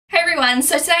everyone,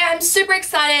 so today I'm super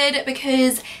excited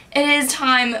because it is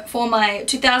time for my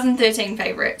 2013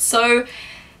 favourites. So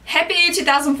happy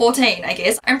 2014 I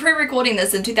guess. I'm pre-recording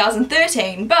this in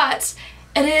 2013 but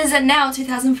it is now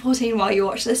 2014 while you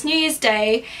watch this New Year's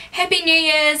Day. Happy New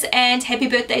Year's and happy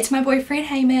birthday to my boyfriend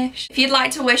Hamish. If you'd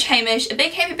like to wish Hamish a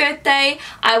big happy birthday,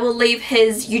 I will leave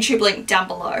his YouTube link down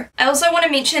below. I also want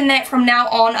to mention that from now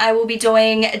on I will be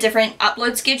doing a different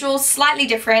upload schedule, slightly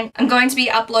different. I'm going to be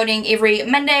uploading every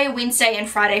Monday, Wednesday and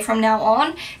Friday from now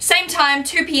on. Same time,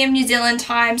 2 PM New Zealand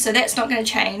time, so that's not going to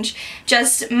change.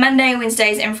 Just Monday,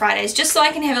 Wednesdays and Fridays, just so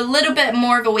I can have a little bit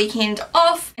more of a weekend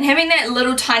off. And having that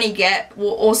little tiny gap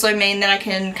will also mean that I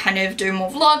can kind of do more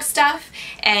vlog stuff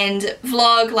and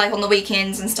vlog like on the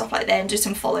weekends and stuff like that and do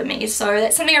some follow me. So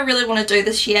that's something I really want to do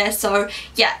this year. So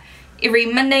yeah, every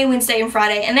Monday, Wednesday and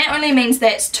Friday, and that only means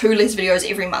that's 2 less videos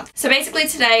every month. So basically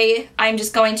today I'm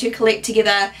just going to collect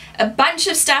together a bunch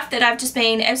of stuff that I've just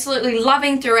been absolutely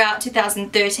loving throughout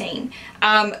 2013.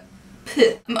 I'm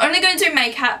only going to do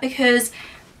makeup because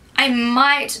I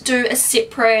might do a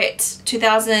separate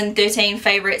 2013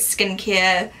 favourite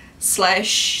skincare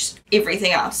slash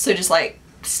everything else, so just like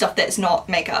stuff that's not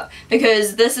makeup,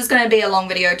 because this is going to be a long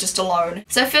video just alone.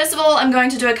 So first of all I'm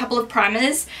going to do a couple of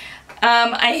primers.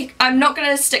 I'm not going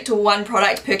to stick to one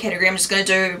product per category, I'm just going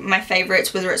to do my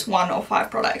favourites, whether it's 1 or 5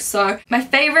 products. So my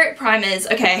favourite primers,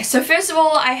 okay, so first of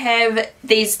all I have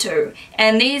these two,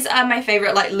 and these are my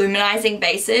favourite like luminizing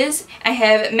bases. I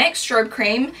have MAC Strobe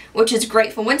Cream, which is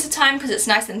great for winter time because it's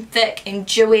nice and thick and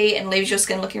dewy and leaves your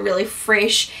skin looking really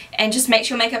fresh and just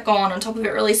makes your makeup go on top of it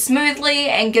really smoothly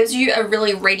and gives you a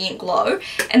really radiant glow.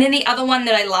 And then the other one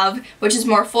that I love, which is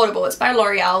more affordable, it's by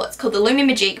Loreal, it's called the Lumi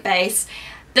Magique base.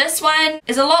 This one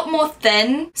is a lot more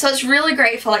thin, so it's really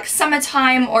great for like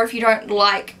summertime, or if you don't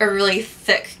like a really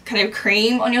thick kind of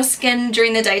cream on your skin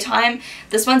during the daytime,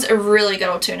 this one's a really good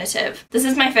alternative. This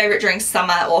is my favourite during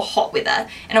summer or hot weather,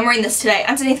 and I'm wearing this today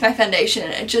underneath my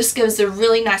foundation. It just gives a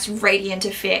really nice radiant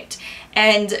effect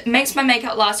and makes my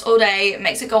makeup last all day,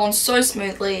 makes it go on so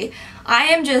smoothly. I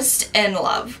am just in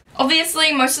love.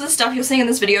 Obviously most of the stuff you're seeing in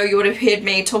this video you would have heard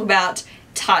me talk about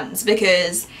tons,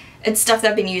 because it's stuff that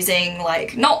I've been using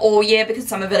like not all year, because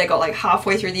some of it I got like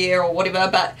halfway through the year or whatever,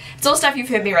 but it's all stuff you've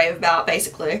heard me rave about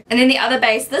basically. And then the other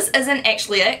base, this isn't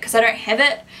actually it because I don't have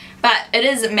it, but it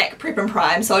is MAC Prep and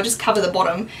Prime, so I'll just cover the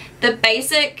bottom. The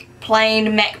basic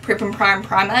plain MAC Prep and Prime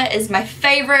primer is my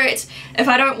favourite. If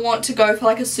I don't want to go for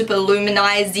like a super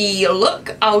luminizy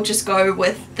look, I'll just go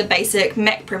with the basic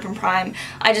MAC Prep and Prime.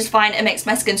 I just find it makes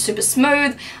my skin super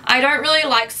smooth. I don't really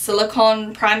like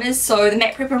silicone primers, so the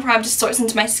MAC Prep and Prime just soaks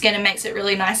into my skin and makes it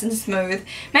really nice and smooth.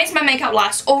 Makes my makeup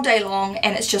last all day long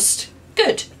and it's just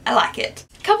good. I like it.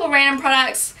 A couple random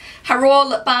products. Hurraw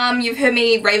Lip Balm, you've heard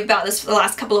me rave about this for the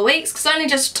last couple of weeks because I only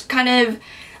just kind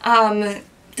of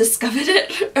discovered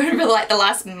it over like the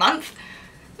last month,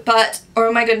 but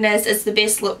oh my goodness, it's the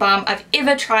best lip balm I've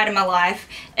ever tried in my life.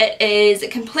 It is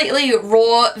completely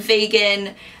raw,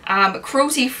 vegan,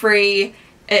 cruelty free,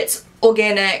 it's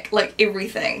organic, like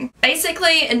everything.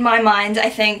 Basically in my mind I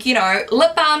think, you know,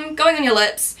 lip balm going on your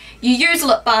lips, you use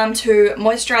lip balm to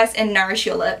moisturize and nourish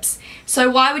your lips. So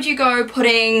why would you go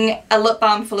putting a lip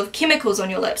balm full of chemicals on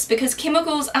your lips? Because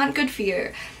chemicals aren't good for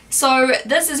you. So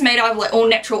this is made out of like all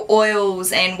natural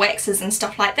oils and waxes and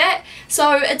stuff like that.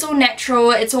 So it's all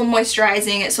natural, it's all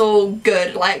moisturizing, it's all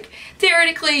good. Like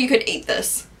theoretically you could eat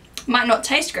this. Might not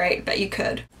taste great, but you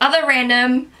could. Other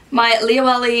random, my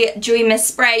Lioele Dewy Mist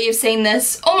Spray. You've seen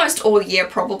this almost all year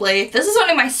probably. This is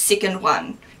only my second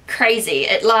one. Crazy,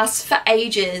 it lasts for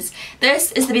ages.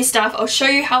 This is the best stuff. I'll show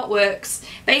you how it works.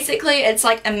 Basically it's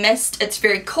like a mist, it's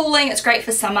very cooling, it's great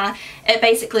for summer. It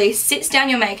basically sets down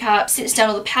your makeup, sets down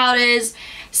all the powders,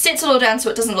 sets it all down so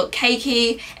it doesn't look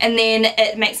cakey, and then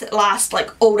it makes it last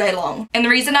like all day long. And the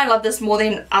reason I love this more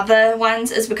than other ones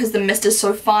is because the mist is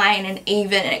so fine and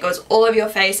even and it goes all over your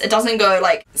face. It doesn't go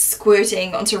like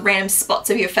squirting onto random spots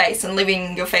of your face and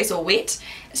leaving your face all wet.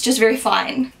 It's just very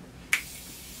fine.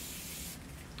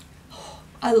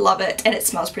 I love it, and it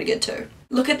smells pretty good too.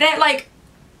 Look at that like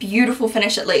beautiful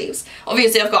finish it leaves.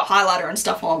 Obviously I've got highlighter and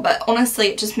stuff on, but honestly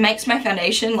it just makes my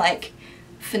foundation like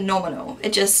phenomenal.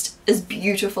 It just is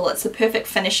beautiful. It's the perfect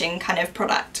finishing kind of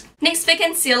product. Next for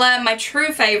concealer, my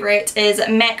true favourite is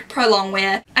MAC Pro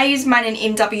Longwear. I use mine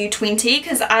in MW20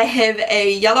 because I have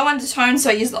a yellow undertone,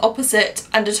 so I use the opposite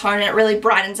undertone and it really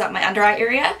brightens up my under eye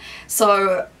area.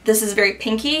 So this is very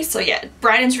pinky, so yeah, it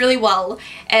brightens really well.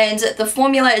 And the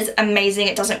formula is amazing.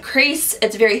 It doesn't crease,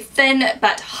 it's very thin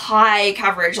but high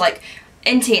coverage, like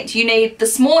intense. You need the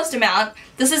smallest amount.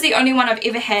 This is the only one I've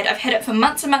ever had. I've had it for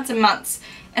months and months and months.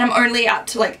 and I'm only up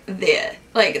to like there.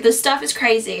 Like this stuff is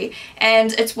crazy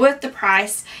and it's worth the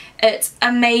price. It's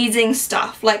amazing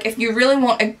stuff. Like if you really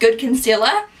want a good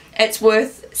concealer, it's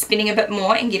worth spending a bit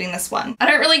more and getting this one. I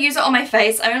don't really use it on my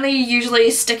face. I only usually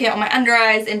stick it on my under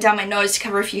eyes and down my nose to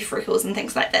cover a few freckles and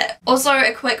things like that. Also,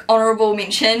 a quick honourable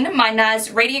mention, my Nars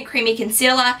Radiant Creamy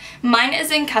Concealer. Mine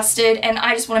is in Custard, and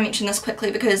I just want to mention this quickly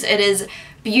because it is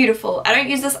beautiful. I don't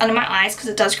use this under my eyes because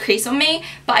it does crease on me,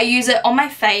 but I use it on my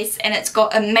face and it's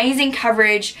got amazing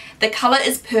coverage. The colour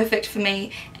is perfect for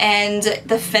me and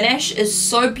the finish is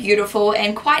so beautiful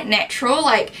and quite natural.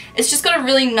 Like, it's just got a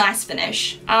really nice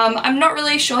finish. I'm not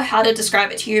really sure how to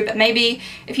describe it to you, but maybe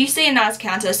if you see a Nars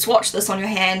counter, swatch this on your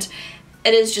hand.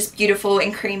 It is just beautiful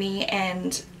and creamy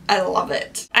and I love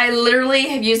it. I literally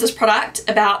have used this product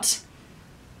about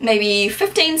maybe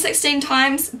 15-16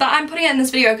 times, but I'm putting it in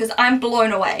this video because I'm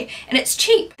blown away and it's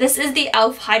cheap. This is the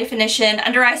e.l.f. High Definition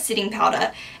Under Eye Setting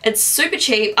Powder. It's super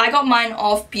cheap. I got mine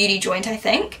off Beauty Joint, I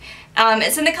think.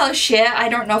 It's in the colour Sheer. I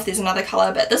don't know if there's another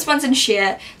colour, but this one's in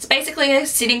Sheer. It's basically a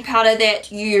setting powder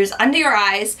that you use under your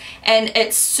eyes and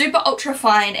it's super ultra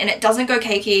fine and it doesn't go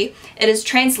cakey. It is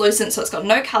translucent, so it's got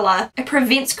no colour. It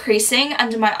prevents creasing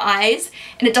under my eyes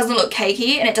and it doesn't look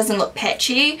cakey and it doesn't look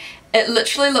patchy. It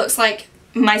literally looks like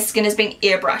my skin has been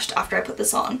airbrushed after I put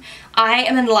this on. I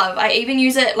am in love. I even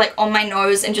use it like on my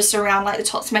nose and just around like the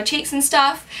tops of my cheeks and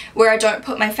stuff where I don't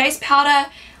put my face powder.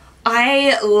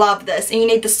 I love this and you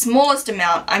need the smallest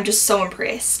amount. I'm just so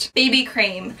impressed. BB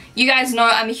cream. You guys know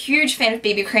I'm a huge fan of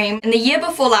BB cream and the year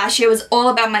before last year was all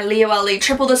about my Lioele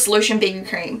Triple the Solution BB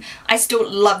cream. I still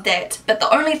love that, but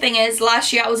the only thing is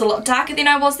last year I was a lot darker than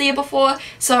I was the year before,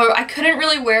 so I couldn't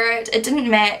really wear it. It didn't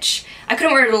match. I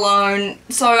couldn't wear it alone,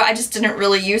 so I just didn't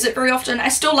really use it very often. I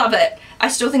still love it. I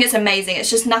still think it's amazing.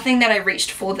 It's just nothing that I reached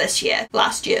for this year.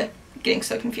 Last year. Getting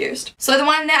so confused. So the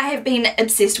one that I have been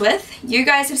obsessed with, you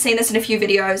guys have seen this in a few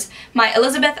videos, my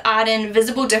Elizabeth Arden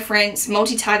Visible Difference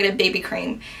Multi-Targeted BB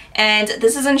Cream. And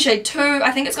this is in shade 2,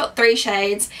 I think it's got 3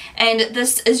 shades, and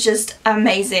this is just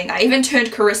amazing. I even turned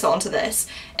Carissa onto this.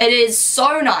 It is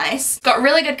so nice, got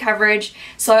really good coverage,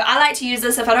 so I like to use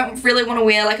this if I don't really want to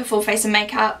wear like a full face of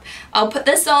makeup. I'll put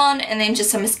this on and then just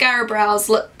some mascara, brows,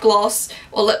 lip gloss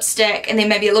or lipstick, and then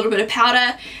maybe a little bit of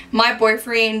powder. My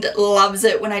boyfriend loves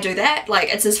it when I do that, like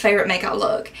it's his favourite makeup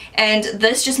look, and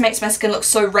this just makes my skin look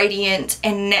so radiant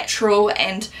and natural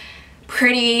and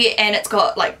pretty, and it's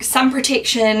got like sun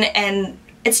protection and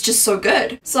it's just so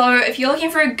good. So if you're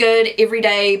looking for a good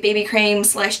everyday BB cream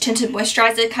slash tinted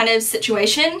moisturizer kind of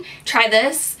situation, try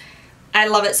this. I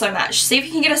love it so much. See if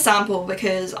you can get a sample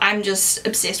because I'm just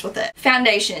obsessed with it.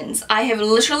 Foundations. I have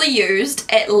literally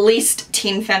used at least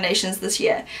 10 foundations this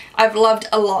year. I've loved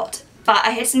a lot, but I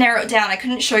had to narrow it down. I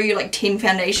couldn't show you like 10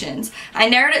 foundations. I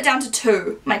narrowed it down to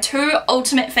 2. My 2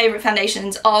 ultimate favourite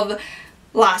foundations of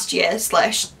last year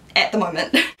slash at the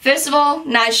moment. First of all,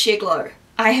 Nars Sheer Glow.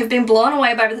 I have been blown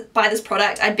away by this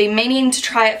product. I'd been meaning to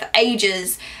try it for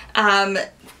ages,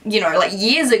 you know, like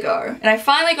years ago, and I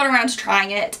finally got around to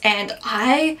trying it and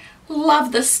I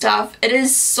love this stuff. It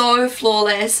is so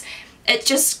flawless. It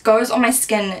just goes on my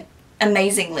skin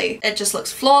amazingly. It just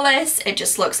looks flawless, it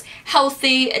just looks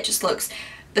healthy, it just looks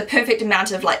the perfect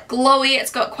amount of like glowy.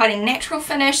 It's got quite a natural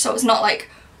finish, so it's not like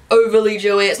overly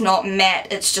dewy, it's not matte,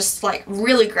 it's just like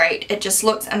really great. It just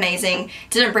looks amazing,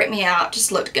 didn't break me out,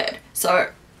 just looked good. So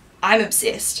I'm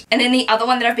obsessed. And then the other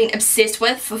one that I've been obsessed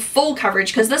with for full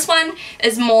coverage, because this one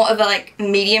is more of a like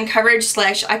medium coverage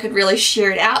slash I could really sheer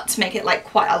it out to make it like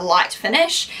quite a light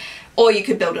finish, or you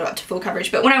could build it up to full coverage.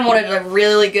 But when I wanted a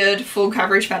really good full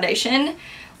coverage foundation,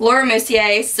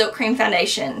 Mercier Silk Cream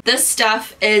Foundation. This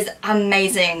stuff is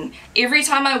amazing. Every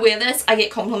time I wear this, I get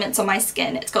compliments on my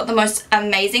skin. It's got the most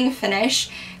amazing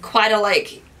finish, quite a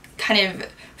like kind of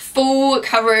full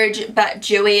coverage but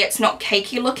dewy. It's not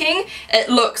cakey looking. It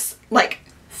looks like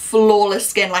flawless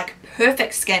skin, like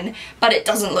perfect skin, but it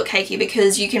doesn't look cakey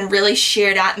because you can really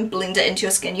sheer it out and blend it into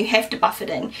your skin. You have to buff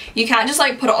it in. You can't just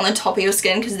like put it on the top of your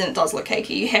skin because then it does look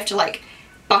cakey. You have to like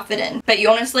buff it in, but you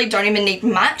honestly don't even need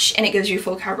much and it gives you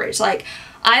full coverage. Like,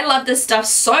 I love this stuff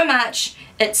so much.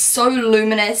 It's so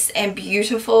luminous and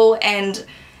beautiful and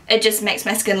it just makes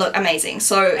my skin look amazing.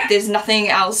 So there's nothing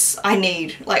else I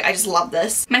need. Like, I just love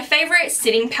this. My favorite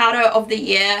setting powder of the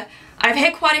year, I've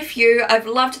had quite a few. I've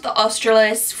loved the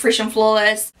Australis Fresh and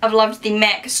Flawless. I've loved the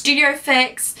MAC Studio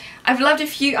Fix. I've loved a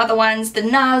few other ones. The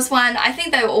Nars one, I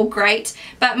think they were all great,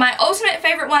 but my ultimate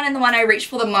favourite one and the one I reach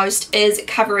for the most is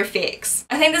Cover FX.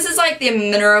 I think this is like their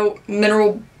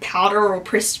mineral powder or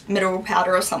pressed mineral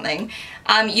powder or something.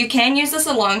 You can use this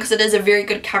alone because it is a very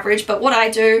good coverage, but what I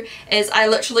do is I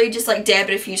literally just like dab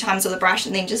it a few times with a brush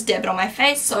and then just dab it on my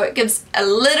face, so it gives a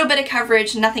little bit of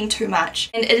coverage, nothing too much,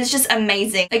 and it is just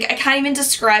amazing. Like, I can't even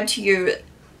describe to you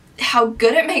how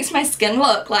good it makes my skin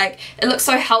look. Like, it looks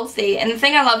so healthy, and the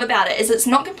thing I love about it is it's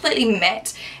not completely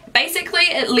matte. Basically,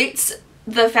 it lets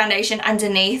the foundation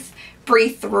underneath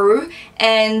breathe through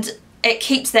and it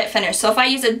keeps that finish. So if I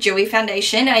use a dewy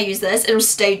foundation and I use this, it'll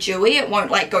stay dewy, it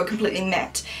won't like go completely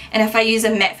matte. And if I use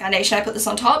a matte foundation, I put this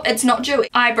on top, it's not dewy.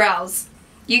 Eyebrows,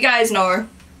 you guys know,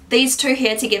 these two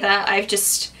here together, I've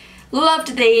just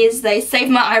loved these. They save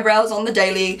my eyebrows on the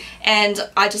daily and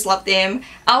I just love them.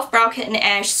 e.l.f. Brow Kit in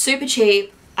Ash, super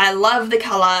cheap. I love the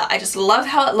colour, I just love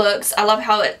how it looks, I love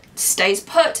how it stays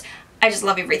put. I just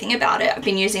love everything about it. I've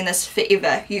been using this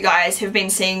forever. You guys have been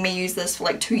seeing me use this for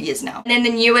like 2 years now. And in the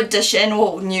new edition,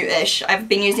 well, new-ish, I've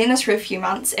been using this for a few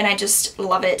months and I just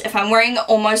love it. If I'm wearing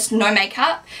almost no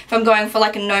makeup, if I'm going for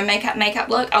like a no makeup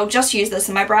look, I'll just use this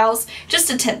in my brows just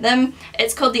to tint them.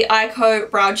 It's called the Ico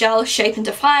Brow Gel Shape and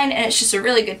Define, and it's just a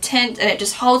really good tint and it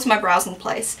just holds my brows in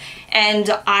place. And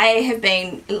I have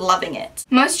been loving it.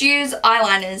 Most used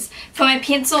eyeliners. For my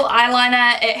pencil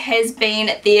eyeliner, it has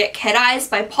been the Cat Eyes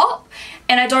by Pop.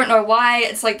 And I don't know why,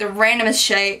 it's like the randomest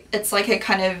shape, it's like a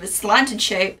kind of slanted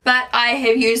shape, but I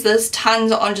have used this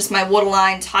tons on just my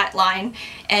waterline, tight line,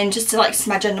 and just to like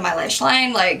smudge under my lash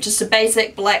line, like just a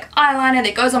basic black eyeliner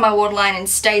that goes on my waterline and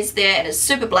stays there and is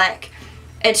super black.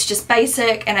 It's just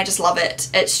basic and I just love it.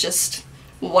 It's just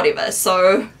whatever,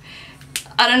 so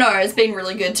I don't know, it's been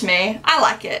really good to me. I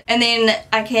like it. And then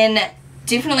I can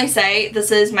definitely say this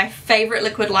is my favourite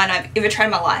liquid liner I've ever tried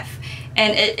in my life.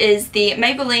 And it is the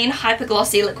Maybelline Hyper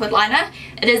Glossy Liquid Liner.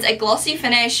 It is a glossy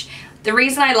finish. The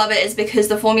reason I love it is because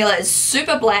the formula is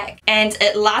super black and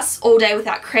it lasts all day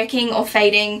without cracking or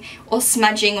fading or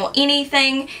smudging or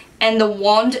anything. And the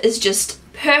wand is just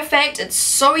perfect. It's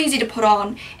so easy to put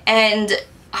on and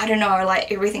I don't know,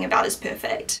 like everything about it is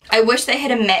perfect. I wish they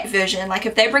had a matte version. Like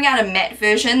if they bring out a matte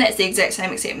version that's the exact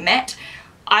same except matte,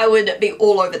 I would be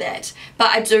all over that.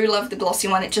 But I do love the glossy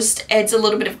one. It just adds a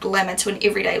little bit of glamour to an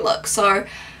everyday look. So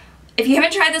if you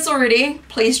haven't tried this already,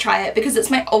 please try it because it's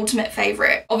my ultimate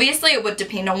favourite. Obviously it would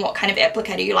depend on what kind of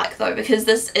applicator you like though, because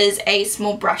this is a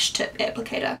small brush tip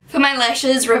applicator. For my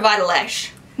lashes,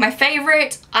 Revitalash. My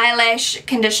favourite eyelash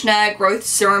conditioner growth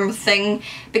serum thing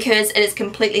because it is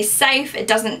completely safe. It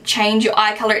doesn't change your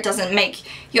eye colour, it doesn't make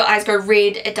your eyes go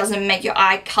red, it doesn't make your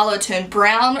eye colour turn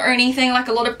brown or anything like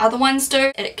a lot of other ones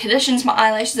do. It conditions my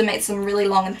eyelashes and makes them really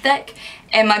long and thick,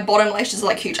 and my bottom lashes are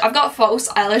like huge. I've got false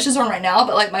eyelashes on right now,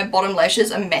 but like my bottom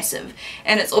lashes are massive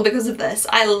and it's all because of this.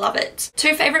 I love it.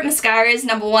 Two favourite mascaras.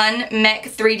 Number one, MAC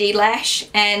 3D Lash,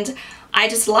 and I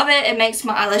just love it. It makes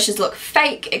my eyelashes look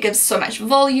fake. It gives so much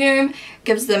volume,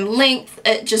 gives them length.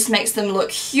 It just makes them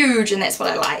look huge and that's what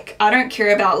I like. I don't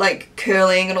care about like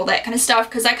curling and all that kind of stuff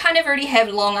because I kind of already have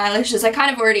long eyelashes. I kind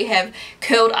of already have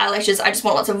curled eyelashes. I just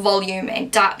want lots of volume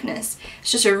and darkness.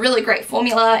 It's just a really great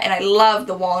formula and I love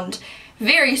the wand.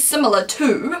 Very similar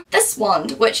to this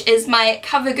wand, which is my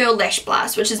CoverGirl Lash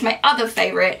Blast, which is my other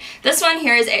favourite. This one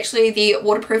here is actually the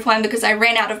waterproof one because I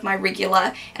ran out of my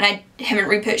regular and I haven't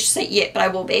repurchased it yet, but I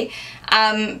will be.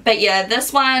 But yeah,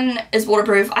 this one is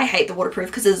waterproof. I hate the waterproof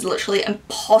because it's literally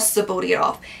impossible to get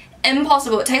off.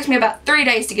 Impossible. It takes me about 3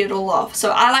 days to get it all off. So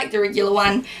I like the regular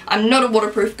one. I'm not a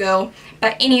waterproof girl.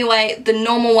 But anyway, the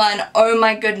normal one, oh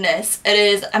my goodness, it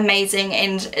is amazing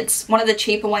and it's one of the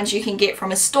cheaper ones you can get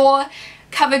from a store.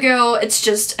 CoverGirl, it's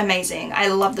just amazing. I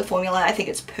love the formula. I think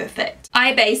it's perfect.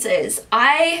 Eye bases.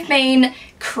 I've been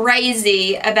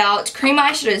crazy about cream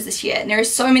eyeshadows this year and there are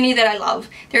so many that I love.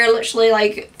 There are literally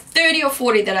like 30 or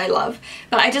 40 that I love,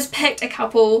 but I just picked a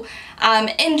couple.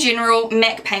 In general,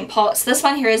 MAC paint pots. This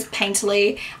one here is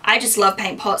Painterly. I just love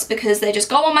paint pots because they just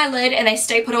go on my lid and they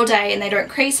stay put all day and they don't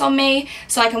crease on me,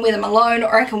 so I can wear them alone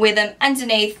or I can wear them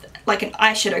underneath like an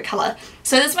eyeshadow colour.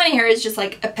 So this one here is just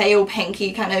like a pale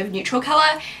pinky kind of neutral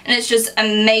colour and it's just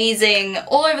amazing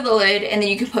all over the lid, and then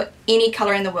you can put any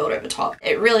colour in the world over top.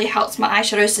 It really helps my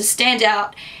eyeshadows to stand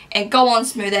out and go on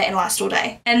smoother and last all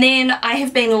day. And then I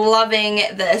have been loving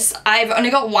this. I've only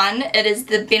got one. It is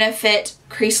the Benefit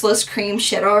Creaseless Cream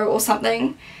Shadow or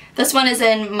something. This one is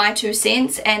in My 2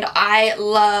 Cents and I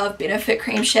love Benefit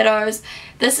Cream Shadows.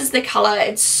 This is the colour.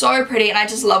 It's so pretty and I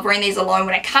just love wearing these alone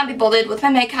when I can't be bothered with my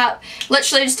makeup.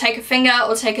 Literally just take a finger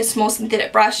or take a small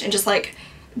synthetic brush and just like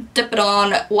dip it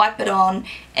on, wipe it on,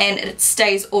 and it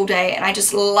stays all day. And I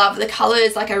just love the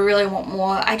colours. Like, I really want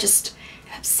more. I just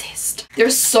am obsessed. There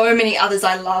are so many others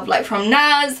I love, like from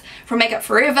Nars, from Makeup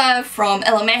Forever, from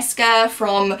Illamasqua,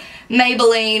 from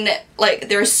Maybelline. Like,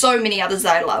 there are so many others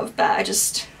that I love, but I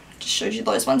just showed you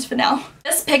those ones for now.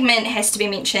 This pigment has to be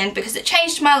mentioned because it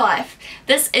changed my life.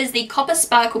 This is the Copper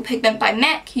Sparkle pigment by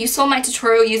MAC. You saw my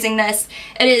tutorial using this.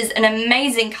 It is an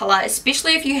amazing colour,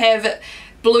 especially if you have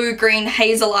blue, green,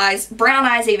 hazel eyes, brown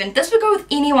eyes even. This would go with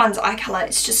anyone's eye colour.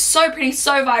 It's just so pretty,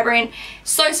 so vibrant,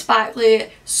 so sparkly,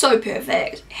 so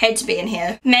perfect. Had to be in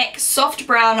here. MAC Soft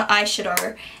Brown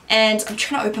Eyeshadow. And I'm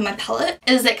trying to open my palette.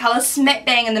 It is that colour smack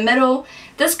bang in the middle.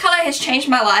 This colour has changed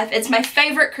my life. It's my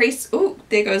favourite crease. Ooh,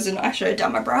 there goes an eyeshadow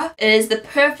down my bra. It is the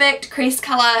perfect crease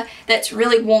colour that's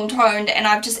really warm toned, and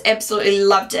I've just absolutely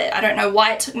loved it. I don't know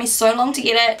why it took me so long to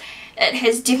get it. It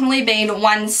has definitely been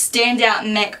one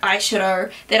standout MAC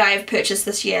eyeshadow that I have purchased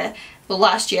this year. Well,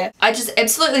 last year. I just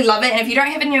absolutely love it, and if you don't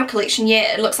have it in your collection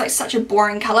yet, it looks like such a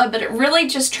boring colour, but it really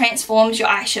just transforms your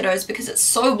eyeshadows because it's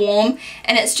so warm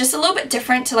and it's just a little bit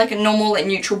different to like a normal like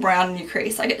neutral brown in your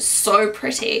crease. Like, it's so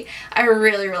pretty. I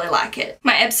really, really like it.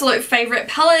 My absolute favourite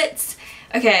palettes.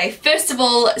 Okay, first of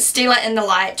all, Stila in the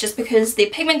Light, just because their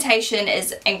pigmentation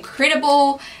is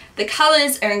incredible. The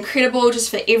colours are incredible just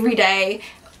for every day.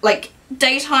 Like,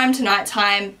 daytime to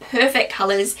nighttime, perfect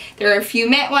colours. There are a few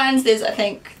matte ones. There's, I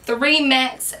think, 3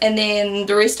 mattes, and then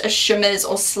the rest are shimmers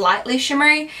or slightly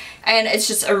shimmery, and it's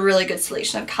just a really good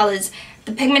selection of colours.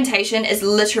 The pigmentation is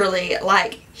literally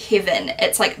like heaven.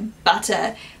 It's like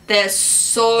butter. They're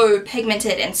so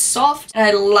pigmented and soft, and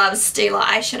I love Stila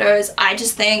eyeshadows. I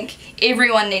just think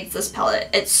everyone needs this palette.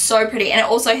 It's so pretty, and it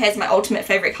also has my ultimate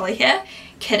favourite colour here,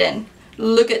 Kitten.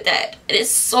 Look at that. It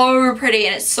is so pretty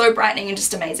and it's so brightening and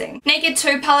just amazing. Naked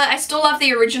 2 palette. I still love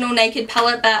the original Naked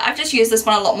palette, but I've just used this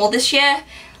one a lot more this year.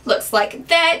 Looks like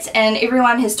that, and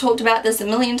everyone has talked about this a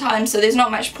million times, so there's not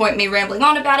much point me rambling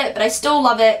on about it, but I still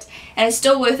love it, and it's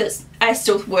still worth it. I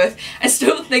still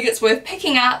think it's worth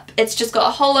picking up. It's just got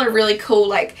a whole lot of really cool,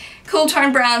 like, cool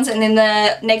tone browns, and then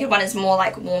the Naked one is more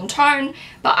like warm tone,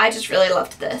 but I just really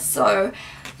loved this. So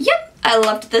yep, I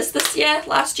loved this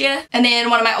last year. And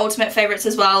then one of my ultimate favorites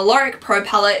as well, Loreal Pro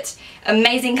palette.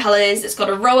 Amazing colors. It's got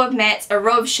a row of mattes, a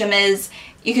row of shimmers.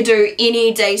 You could do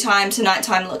any daytime to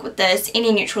nighttime look with this,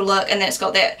 any neutral look, and then it's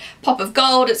got that pop of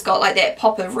gold, it's got like that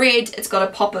pop of red, it's got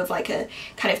a pop of like a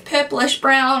kind of purplish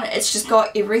brown. It's just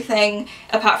got everything,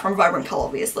 apart from vibrant colour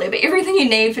obviously, but everything you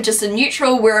need for just a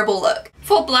neutral wearable look.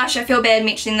 For blush, I feel bad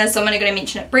mentioning this, so I'm only going to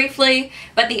mention it briefly,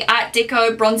 but the Art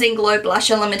Deco Bronzing Glow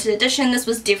Blusher Limited Edition, this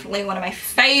was definitely one of my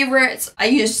favourites. I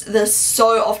used this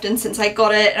so often since I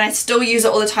got it, and I still use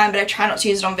it all the time, but I try not to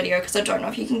use it on video because I don't know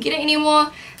if you can get it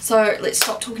anymore, so let's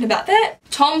stop talking about that.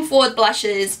 Tom Ford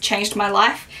blushes changed my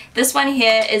life. This one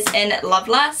here is in Love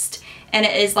Lust, and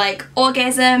it is like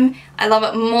Orgasm. I love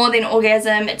it more than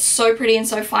Orgasm. It's so pretty and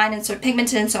so fine and so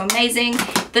pigmented and so amazing.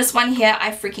 This one here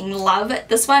I freaking love.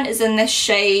 This one is in the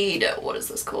shade, what is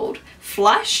this called?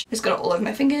 Flush. It's got it all over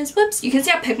my fingers. Whoops. You can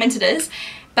see how pigmented it is,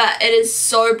 but it is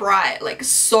so bright, like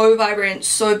so vibrant,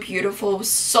 so beautiful,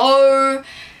 so...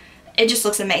 it just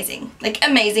looks amazing. Like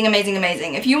amazing, amazing,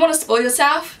 amazing. If you want to spoil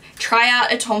yourself, try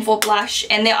out a Tom Ford blush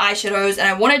and their eyeshadows, and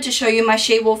I wanted to show you my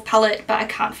She-Wolf palette, but I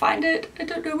can't find it. I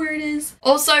don't know where it is.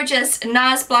 Also just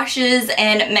Nars blushes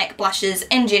and MAC blushes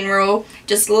in general.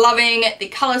 Just loving the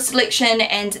colour selection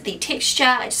and the texture.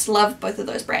 I just love both of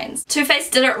those brands. Too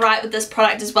Faced did it right with this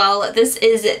product as well. This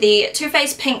is the Too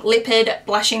Faced Pink Leopard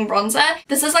Blushing Bronzer.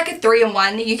 This is like a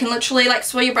 3-in-1. You can literally like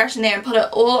swirl your brush in there and put it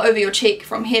all over your cheek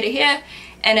from here to here,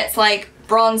 and it's like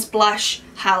bronze blush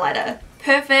highlighter.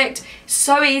 Perfect,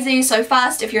 so easy, so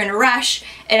fast if you're in a rush,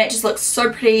 and it just looks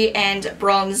so pretty and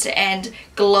bronzed and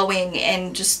glowing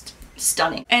and just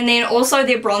stunning. And then also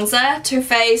their bronzer, Too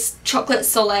Faced Chocolate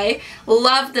Soleil.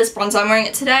 Love this bronzer. I'm wearing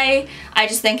it today. I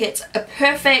just think it's a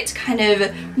perfect kind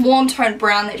of warm toned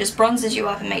brown that just bronzes you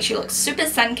up and makes you look super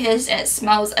sun-kissed, and it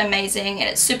smells amazing,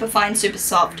 and it's super fine, super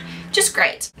soft. Just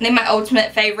great. And then my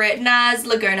ultimate favorite, Nars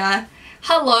Laguna.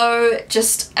 Hello,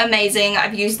 just amazing.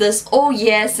 I've used this all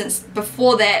year, since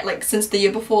before that, like since the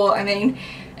year before. I mean,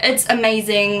 it's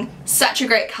amazing. Such a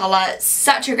great colour,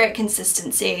 such a great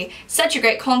consistency, such a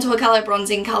great contour colour,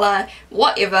 bronzing colour,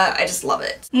 whatever. I just love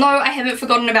it. No, I haven't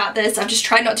forgotten about this. I've just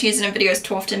tried not to use it in videos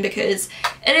too often because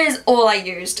it is all I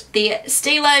used. The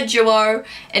Stila Duo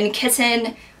in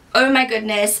Kitten. Oh my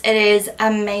goodness, it is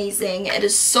amazing. It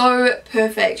is so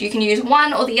perfect. You can use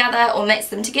one or the other or mix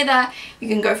them together. You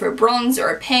can go for a bronze or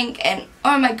a pink, and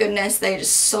oh my goodness, they're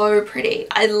just so pretty.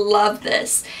 I love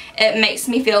this. It makes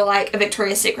me feel like a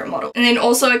Victoria's Secret model. And then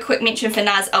also a quick mention for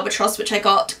Nars Albatross, which I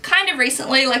got kind of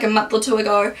recently, like a month or two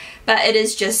ago, but it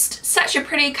is just such a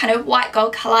pretty kind of white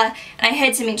gold colour, and I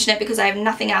had to mention it because I have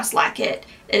nothing else like it.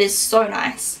 It is so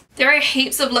nice. There are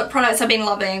heaps of lip products I've been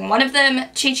loving. One of them,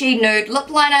 Chi Chi Nude Lip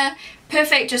Liner.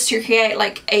 Perfect just to create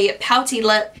like a pouty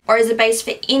lip or as a base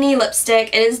for any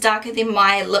lipstick. It is darker than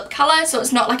my lip colour, so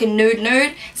it's not like a nude.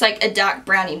 It's like a dark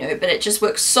brownie nude, but it just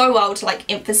works so well to like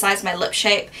emphasize my lip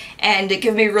shape and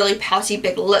give me really pouty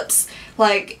big lips.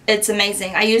 Like, it's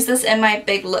amazing. I use this in my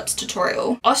big lips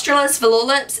tutorial. Australis Velour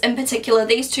Lips, in particular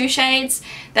these two shades,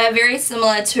 they're very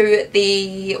similar to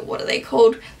the, what are they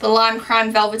called? The Lime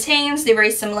Crime Velveteens. They're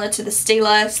very similar to the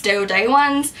Stila Still Day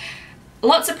ones.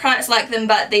 Lots of products like them,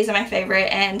 but these are my favourite,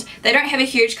 and they don't have a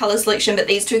huge colour selection, but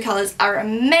these two colours are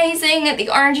amazing. The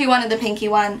orangey one and the pinky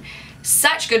one.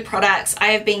 Such good products. I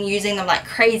have been using them like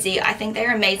crazy. I think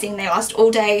they're amazing. They last all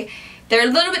day. They're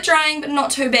a little bit drying, but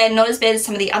not too bad. Not as bad as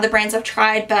some of the other brands I've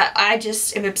tried, but I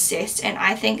just am obsessed, and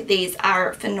I think these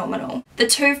are phenomenal. The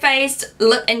Too Faced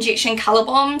Lip Injection Colour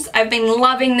Bombs, I've been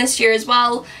loving this year as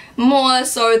well. More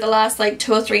so the last like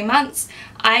 2 or 3 months.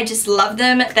 I just love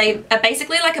them. They are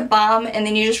basically like a balm, and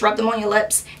then you just rub them on your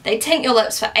lips. They tint your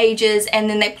lips for ages, and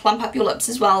then they plump up your lips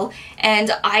as well,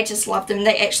 and I just love them.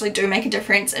 They actually do make a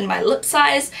difference in my lip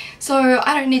size, so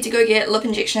I don't need to go get lip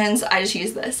injections. I just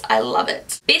use this. I love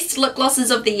it. Best lip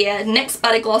glosses of the year, NYX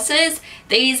Butter Glosses.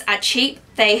 These are cheap.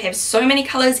 They have so many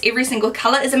colours. Every single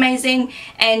colour is amazing,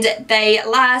 and they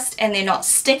last, and they're not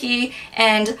sticky,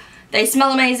 and they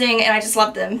smell amazing, and I just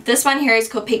love them. This one here is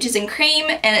called Peaches and Cream,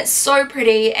 and it's so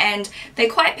pretty, and they're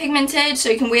quite pigmented, so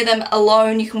you can wear them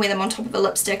alone, you can wear them on top of a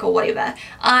lipstick or whatever.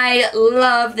 I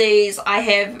love these. I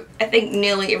have, I think,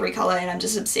 nearly every colour, and I'm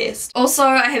just obsessed. Also,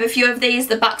 I have a few of these,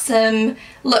 the Buxom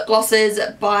lip glosses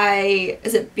by,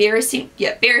 is it Bare Essentials?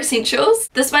 Yeah, Bare Essentials.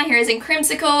 This one here is in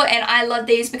Creamsicle, and I love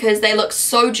these because they look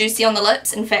so juicy on the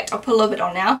lips. In fact, I'll put a little bit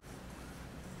on now.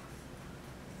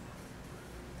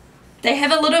 They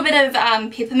have a little bit of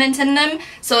peppermint in them,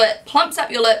 so it plumps up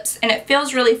your lips and it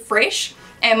feels really fresh.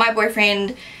 And my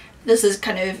boyfriend, this is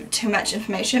kind of too much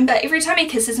information, but every time he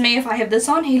kisses me, if I have this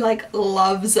on, he like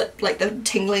loves it, like the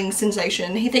tingling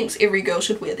sensation. He thinks every girl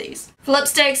should wear these. For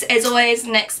lipsticks, as always,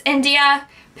 NYX India.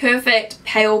 Perfect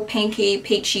pale pinky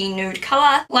peachy nude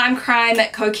colour. Lime Crime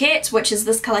Coquette, which is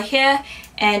this colour here,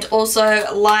 and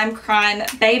also Lime Crime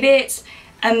Babette.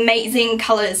 Amazing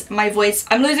colours. My voice,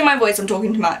 I'm losing my voice, I'm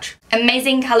talking too much.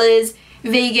 Amazing colours,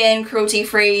 vegan, cruelty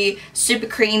free, super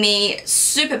creamy,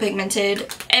 super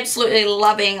pigmented. Absolutely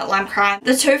loving Lime Crime.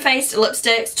 The Too Faced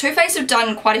lipsticks. Too Faced have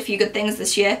done quite a few good things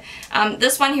this year.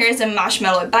 This one here is in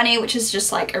Marshmallow Bunny, which is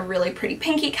just like a really pretty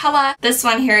pinky colour. This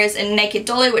one here is in Naked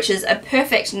Dolly, which is a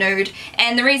perfect nude.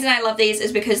 And the reason I love these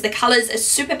is because the colours are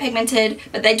super pigmented,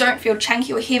 but they don't feel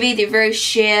chunky or heavy. They're very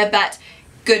sheer, but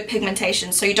good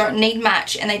pigmentation, so you don't need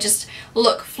much, and they just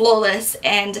look flawless,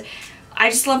 and I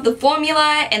just love the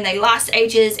formula, and they last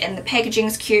ages, and the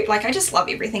packaging's cute. Like, I just love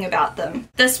everything about them.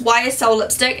 This YSL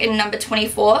lipstick in number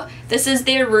 24, this is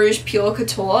their Rouge Pure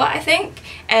Couture, I think,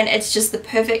 and it's just the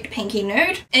perfect pinky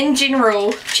nude. In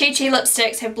general, Chi Chi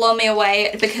lipsticks have blown me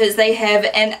away because they have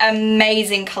an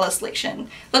amazing colour selection.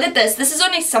 Look at this. This is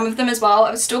only some of them as well.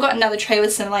 I've still got another tray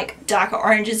with some like darker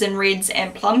oranges and reds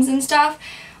and plums and stuff.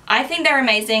 I think they're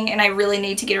amazing, and I really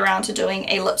need to get around to doing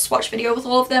a lip swatch video with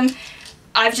all of them.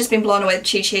 I've just been blown away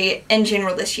with Chi Chi in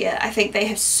general this year. I think they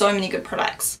have so many good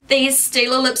products. These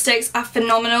Stila lipsticks are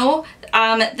phenomenal.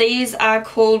 These are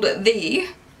called the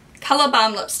Colour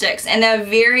Balm lipsticks, and they're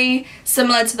very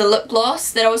similar to the lip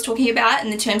gloss that I was talking about in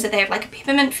the terms that they have like a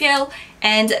peppermint feel,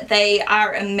 and they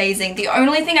are amazing. The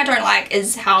only thing I don't like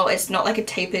is how it's not like a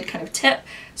tapered kind of tip,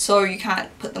 so you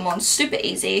can't put them on super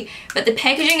easy, but the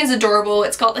packaging is adorable.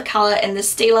 It's got the colour in the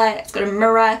Stila, it's got a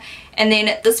mirror, and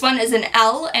then this one is an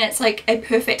L, and it's like a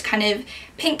perfect kind of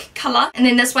pink colour. And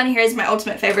then this one here is my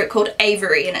ultimate favourite, called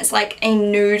Ivory, and it's like a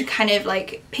nude kind of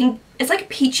like pink. It's like a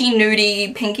peachy,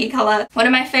 nudie, pinky colour. One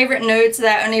of my favourite nudes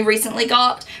that I only recently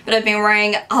got, but I've been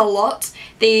wearing a lot.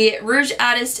 The Rouge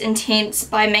Artist Intense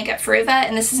by Makeup Forever,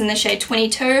 and this is in the shade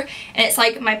 22, and it's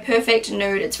like my perfect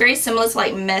nude. It's very similar to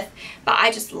like Myth, but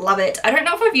I just love it. I don't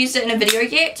know if I've used it in a video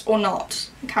yet or not.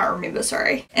 I can't remember,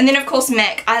 sorry. And then of course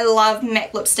MAC. I love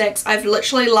MAC lipsticks. I've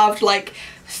literally loved like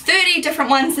 30 different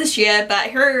ones this year, but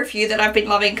here are a few that I've been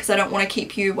loving because I don't want to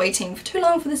keep you waiting for too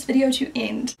long for this video to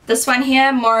end. This one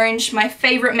here, Morange, my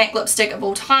favorite MAC lipstick of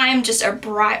all time, just a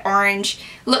bright orange.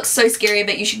 Looks so scary,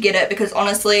 but you should get it because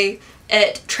honestly,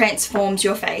 it transforms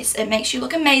your face. It makes you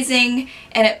look amazing,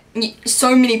 and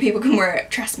so many people can wear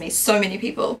it, trust me, so many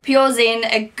people. Pure Zen,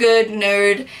 a good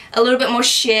nude, a little bit more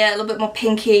sheer, a little bit more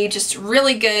pinky, just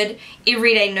really good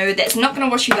everyday nude that's not going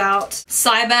to wash you out.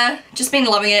 Cyber, just been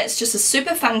loving it. It's just a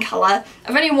super fun colour.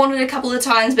 I've only worn it a couple of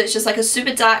times, but it's just like a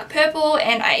super dark purple,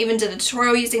 and I even did a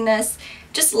tutorial using this.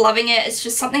 Just loving it. It's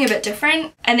just something a bit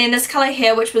different. And then this colour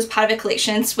here, which was part of a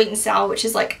collection, Sweet and Sour, which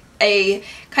is like a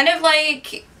kind of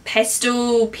like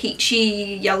pastel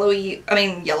peachy yellowy,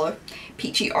 yellow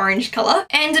peachy orange colour,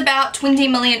 and about 20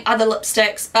 million other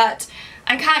lipsticks, but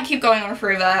I can't keep going on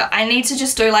forever. I need to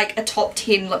just do like a top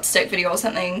 10 lipstick video or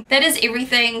something. That is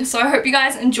everything. So I hope you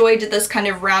guys enjoyed this kind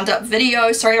of roundup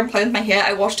video. Sorry I'm playing with my hair.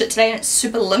 I washed it today and it's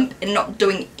super limp and not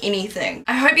doing anything.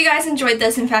 I hope you guys enjoyed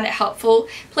this and found it helpful.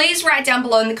 Please write down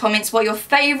below in the comments what your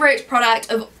favourite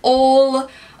product of all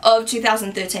of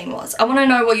 2013 was. I want to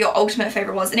know what your ultimate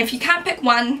favorite was, and if you can't pick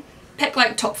one, pick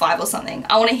like top 5 or something.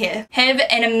 I want to hear. Have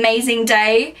an amazing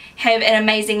day. Have an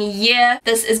amazing year.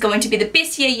 This is going to be the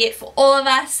best year yet for all of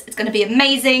us. It's going to be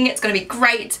amazing. It's going to be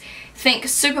great. Think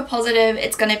super positive.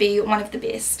 It's going to be one of the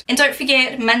best. And don't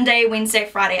forget, Monday, Wednesday,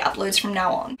 Friday uploads from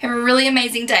now on. Have a really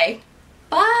amazing day.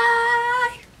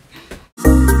 Bye!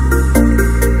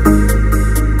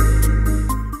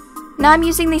 Now I'm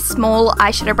using this small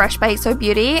eyeshadow brush by XO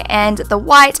Beauty and the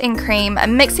white and cream.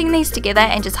 I'm mixing these together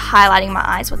and just highlighting my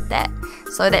eyes with that.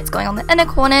 So that's going on the inner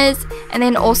corners and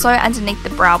then also underneath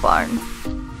the brow bone.